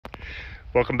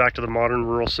Welcome back to the Modern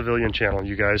Rural Civilian channel,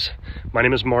 you guys. My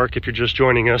name is Mark if you're just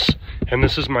joining us, and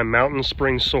this is my mountain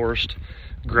spring sourced,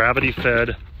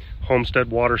 gravity-fed Homestead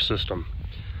water system.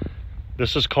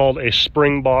 This is called a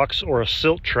spring box or a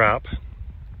silt trap.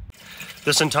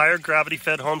 This entire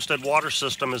gravity-fed Homestead water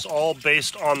system is all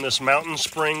based on this mountain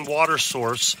spring water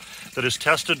source that is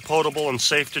tested, potable, and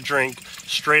safe to drink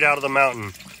straight out of the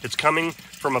mountain. It's coming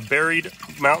from a buried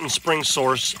mountain spring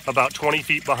source about 20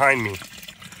 feet behind me.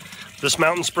 This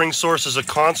mountain spring source is a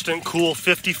constant cool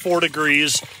 54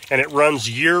 degrees, and it runs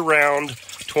year-round,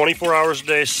 24 hours a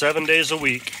day, 7 days a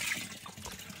week.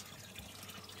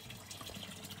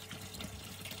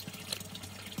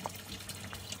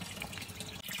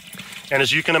 And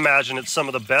as you can imagine, it's some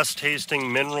of the best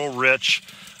tasting, mineral-rich,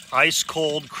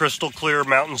 ice-cold, crystal-clear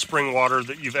mountain spring water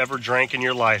that you've ever drank in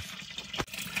your life.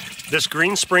 This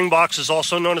green spring box is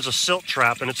also known as a silt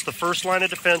trap, and it's the first line of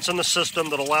defense in the system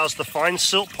that allows the fine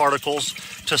silt particles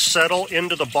to settle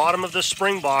into the bottom of this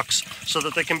spring box so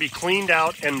that they can be cleaned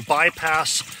out and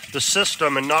bypass the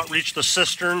system and not reach the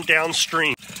cistern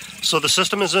downstream. So the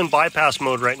system is in bypass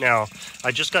mode right now.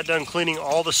 I just got done cleaning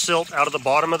all the silt out of the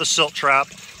bottom of the silt trap,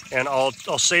 and I'll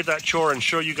save that chore and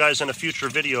show you guys in a future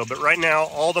video. But right now,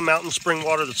 all the mountain spring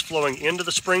water that's flowing into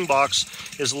the spring box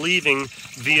is leaving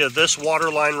via this water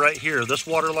line right here. This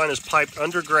water line is piped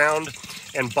underground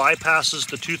and bypasses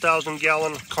the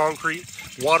 2,000-gallon concrete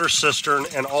water cistern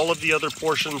and all of the other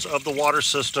portions of the water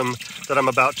system that I'm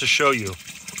about to show you.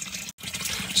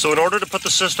 So in order to put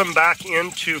the system back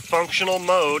into functional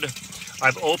mode,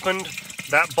 I've opened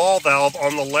that ball valve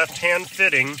on the left-hand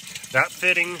fitting. That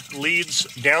fitting leads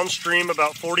downstream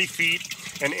about 40 feet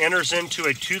and enters into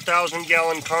a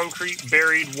 2,000-gallon concrete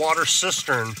buried water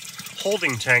cistern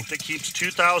holding tank that keeps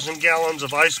 2,000 gallons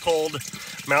of ice-cold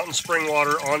mountain spring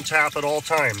water on tap at all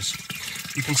times.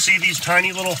 You can see these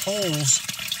tiny little holes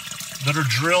that are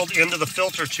drilled into the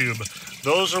filter tube.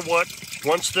 Those are what,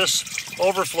 once this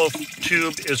overflow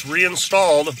tube is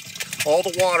reinstalled, all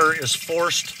the water is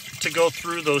forced to go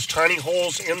through those tiny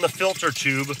holes in the filter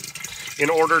tube in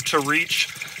order to reach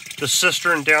the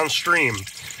cistern downstream.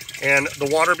 And the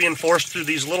water being forced through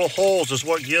these little holes is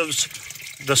what gives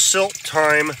the silt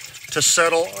time to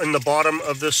settle in the bottom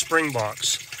of this spring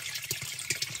box.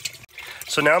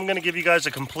 So now I'm going to give you guys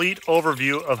a complete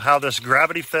overview of how this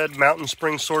gravity-fed mountain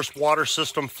spring source water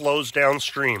system flows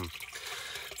downstream.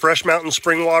 Fresh mountain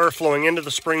spring water flowing into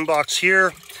the spring box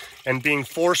here and being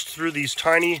forced through these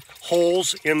tiny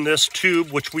holes in this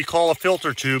tube, which we call a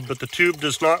filter tube, but the tube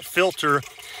does not filter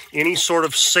any sort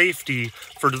of safety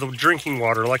for the drinking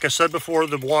water. Like I said before,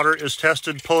 the water is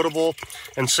tested, potable,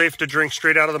 and safe to drink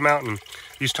straight out of the mountain.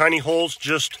 These tiny holes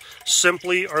just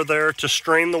simply are there to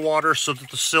strain the water so that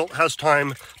the silt has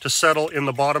time to settle in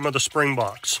the bottom of the spring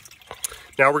box.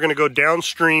 Now we're going to go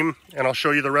downstream, and I'll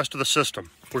show you the rest of the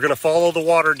system. We're going to follow the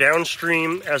water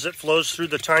downstream as it flows through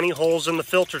the tiny holes in the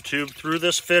filter tube through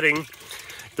this fitting.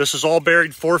 This is all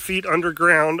buried 4 feet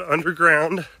underground.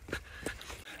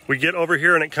 We get over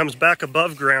here and it comes back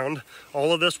above ground.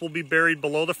 All of this will be buried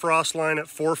below the frost line at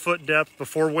 4-foot depth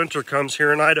before winter comes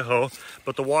here in Idaho.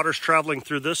 But the water's traveling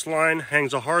through this line,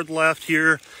 hangs a hard left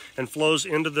here, and flows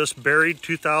into this buried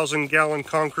 2,000-gallon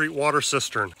concrete water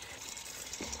cistern.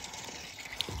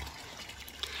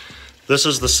 This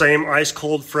is the same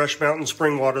ice-cold, fresh mountain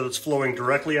spring water that's flowing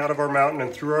directly out of our mountain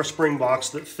and through our spring box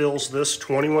that fills this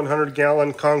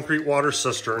 2,100-gallon concrete water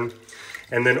cistern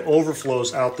and then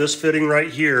overflows out this fitting right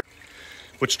here,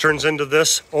 which turns into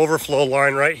this overflow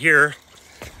line right here.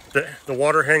 The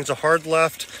water hangs a hard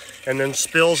left and then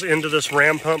spills into this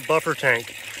ram pump buffer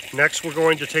tank. Next, we're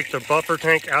going to take the buffer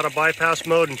tank out of bypass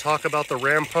mode and talk about the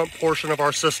ram pump portion of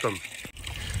our system.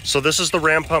 So this is the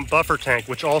ram pump buffer tank,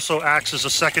 which also acts as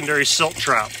a secondary silt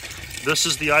trap. This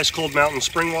is the ice-cold mountain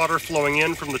spring water flowing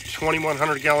in from the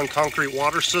 2,100-gallon concrete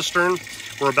water cistern.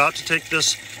 We're about to take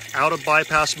this out of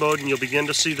bypass mode, and you'll begin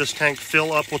to see this tank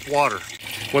fill up with water.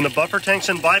 When the buffer tank's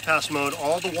in bypass mode,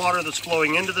 all the water that's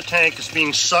flowing into the tank is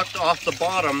being sucked off the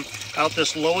bottom out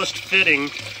this lowest fitting,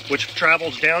 which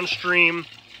travels downstream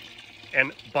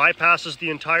and bypasses the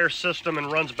entire system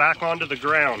and runs back onto the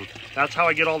ground. That's how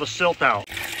I get all the silt out.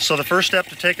 So the first step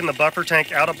to taking the buffer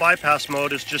tank out of bypass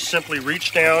mode is just simply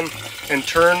reach down and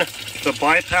turn the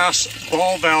bypass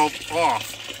ball valve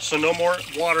off so no more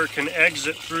water can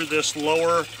exit through this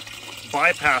lower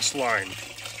bypass line.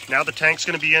 Now the tank's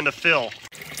going to begin to fill.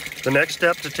 The next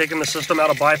step to taking the system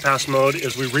out of bypass mode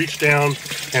is we reach down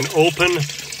and open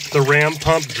the ram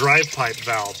pump drive pipe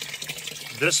valve.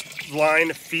 This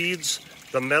line feeds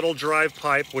the metal drive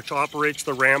pipe which operates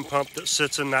the ram pump that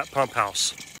sits in that pump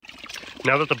house.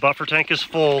 Now that the buffer tank is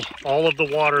full, all of the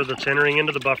water that's entering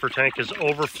into the buffer tank is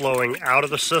overflowing out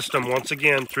of the system once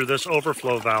again through this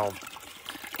overflow valve.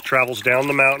 Travels down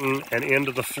the mountain and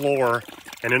into the floor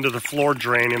and into the floor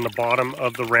drain in the bottom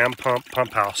of the ram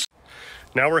pump house.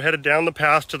 Now we're headed down the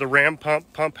path to the ram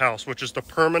pump house, which is the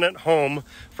permanent home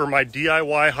for my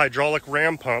DIY hydraulic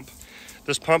ram pump.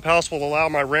 This pump house will allow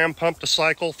my ram pump to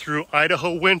cycle through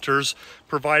Idaho winters,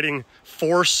 providing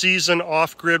 4-season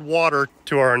off-grid water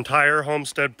to our entire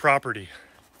homestead property.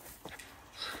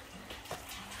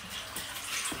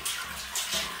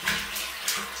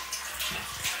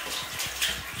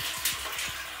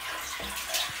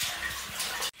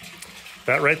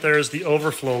 That right there is the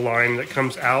overflow line that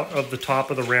comes out of the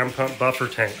top of the ram pump buffer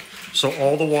tank. So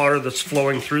all the water that's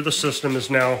flowing through the system is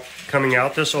now coming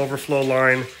out this overflow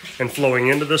line and flowing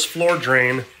into this floor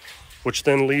drain, which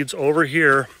then leads over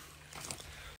here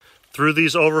through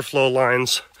these overflow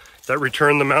lines that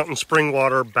return the mountain spring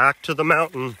water back to the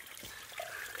mountain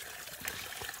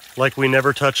like we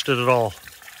never touched it at all.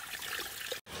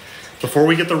 Before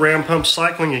we get the ram pump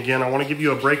cycling again, I want to give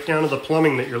you a breakdown of the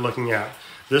plumbing that you're looking at.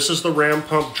 This is the ram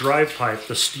pump drive pipe,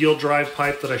 the steel drive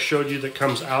pipe that I showed you that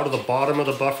comes out of the bottom of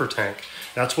the buffer tank.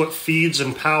 That's what feeds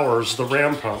and powers the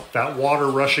ram pump, that water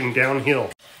rushing downhill.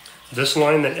 This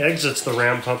line that exits the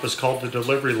ram pump is called the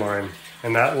delivery line,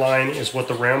 and that line is what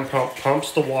the ram pump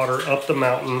pumps the water up the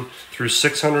mountain through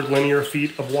 600 linear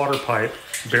feet of water pipe,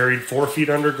 buried 4 feet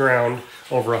underground,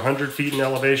 over 100 feet in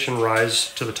elevation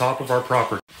rise to the top of our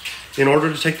property. In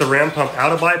order to take the ram pump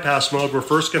out of bypass mode, we're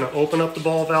first going to open up the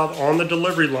ball valve on the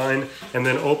delivery line and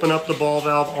then open up the ball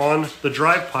valve on the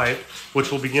drive pipe,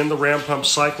 which will begin the ram pump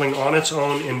cycling on its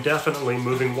own indefinitely,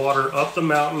 moving water up the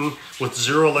mountain with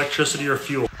zero electricity or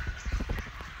fuel.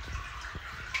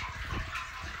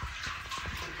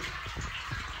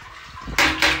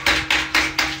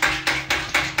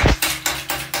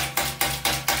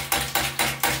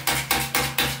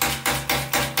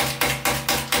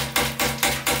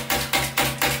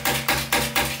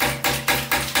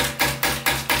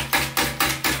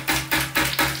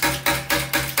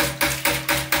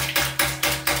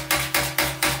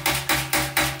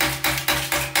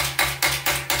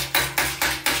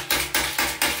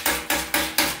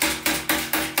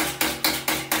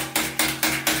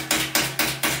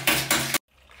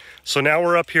 So now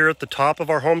we're up here at the top of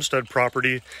our homestead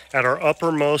property at our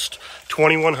uppermost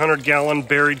 2,100 gallon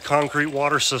buried concrete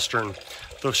water cistern.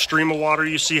 The stream of water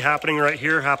you see happening right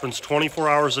here happens 24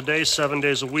 hours a day, 7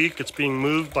 days a week. It's being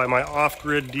moved by my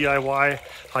off-grid DIY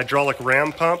hydraulic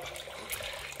ram pump.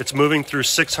 It's moving through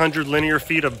 600 linear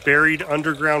feet of buried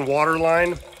underground water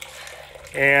line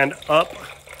and up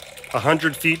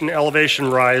 100 feet in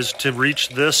elevation rise to reach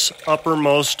this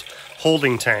uppermost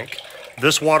holding tank.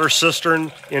 This water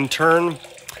cistern, in turn,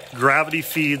 gravity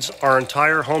feeds our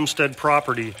entire homestead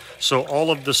property, so all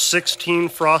of the 16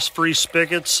 frost-free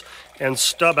spigots and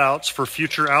stub outs for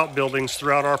future outbuildings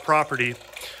throughout our property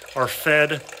are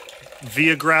fed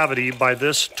via gravity by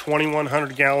this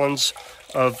 2,100 gallons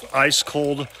of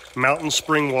ice-cold mountain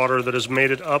spring water that has made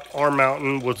it up our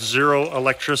mountain with zero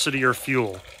electricity or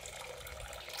fuel.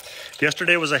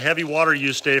 Yesterday was a heavy water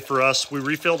use day for us. We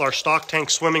refilled our stock tank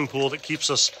swimming pool that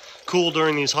keeps us cool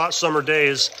during these hot summer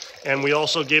days, and we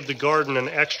also gave the garden an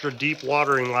extra deep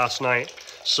watering last night.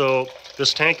 So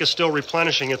this tank is still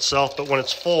replenishing itself, but when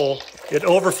it's full, it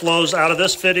overflows out of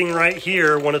this fitting right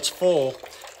here when it's full,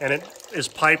 and it is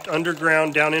piped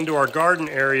underground down into our garden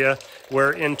area,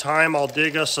 where in time I'll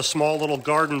dig us a small little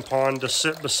garden pond to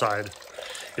sit beside.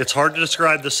 It's hard to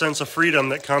describe the sense of freedom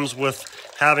that comes with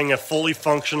having a fully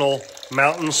functional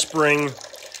mountain spring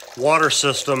water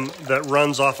system that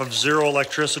runs off of zero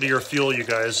electricity or fuel, you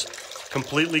guys.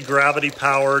 Completely gravity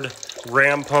powered,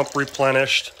 ram pump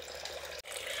replenished.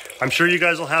 I'm sure you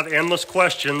guys will have endless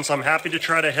questions. I'm happy to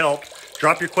try to help.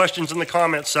 Drop your questions in the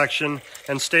comment section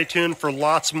and stay tuned for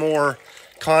lots more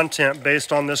content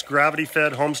based on this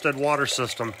gravity-fed homestead water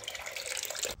system.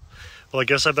 Well, I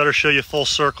guess I better show you full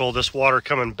circle this water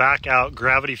coming back out,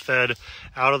 gravity-fed,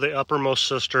 out of the uppermost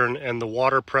cistern, and the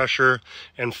water pressure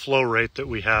and flow rate that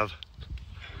we have.